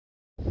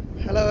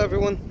Hello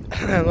everyone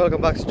and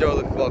welcome back to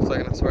Duffy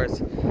Volkswagen Swords.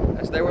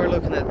 And today we're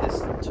looking at this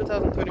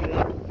 2021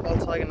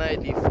 Volkswagen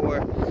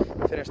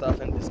ID.4 finished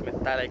off in this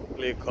metallic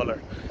blue colour.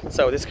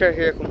 So this car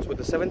here comes with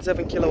a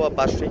 77 kilowatt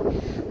battery,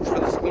 which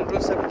runs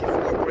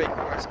 174 brake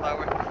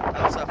horsepower and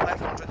also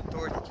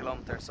 530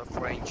 kilometers of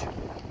range.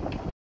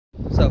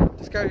 So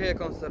this car here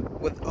comes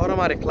with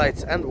automatic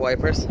lights and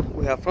wipers.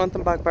 We have front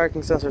and back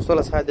parking sensors as well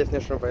as high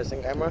definition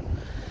reversing camera,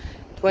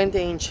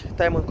 20-inch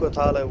diamond cut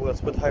alloy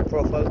wheels with high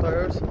profile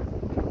tyres,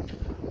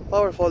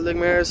 power folding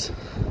mirrors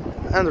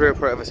and rear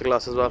privacy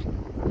glass as well.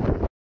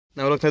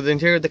 Now looking at the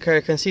interior of the car,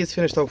 you can see it's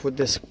finished off with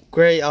this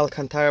grey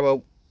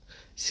Alcantara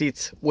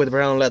seats with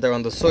brown leather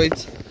on the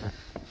sides.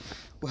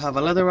 We have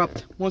a leather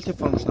wrapped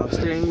multifunctional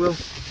steering wheel,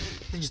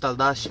 digital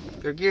dash,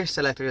 your gear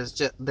selector is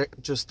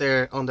just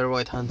there on the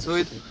right hand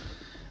side.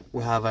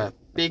 We have a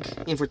big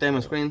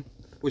infotainment screen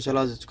which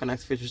allows you to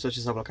connect features such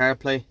as Apple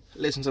CarPlay,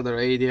 listen to the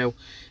radio,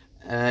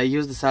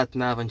 use the sat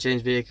nav and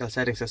change vehicle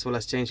settings as well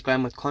as change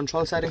climate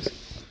control settings.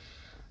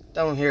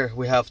 Down here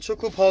we have two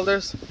cup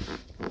holders,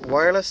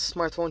 wireless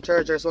smartphone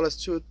charger as well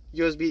as two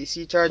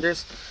USB-C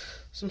chargers,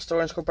 some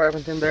storage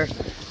compartment in there,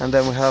 and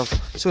then we have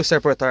two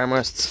separate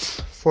armrests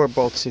for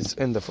both seats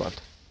in the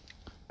front.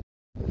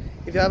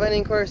 If you have any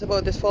inquiries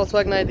about this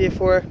Volkswagen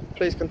ID.4,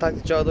 please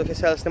contact Joe Duffy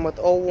sales team at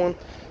 01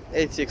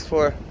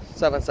 864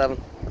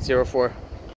 7704.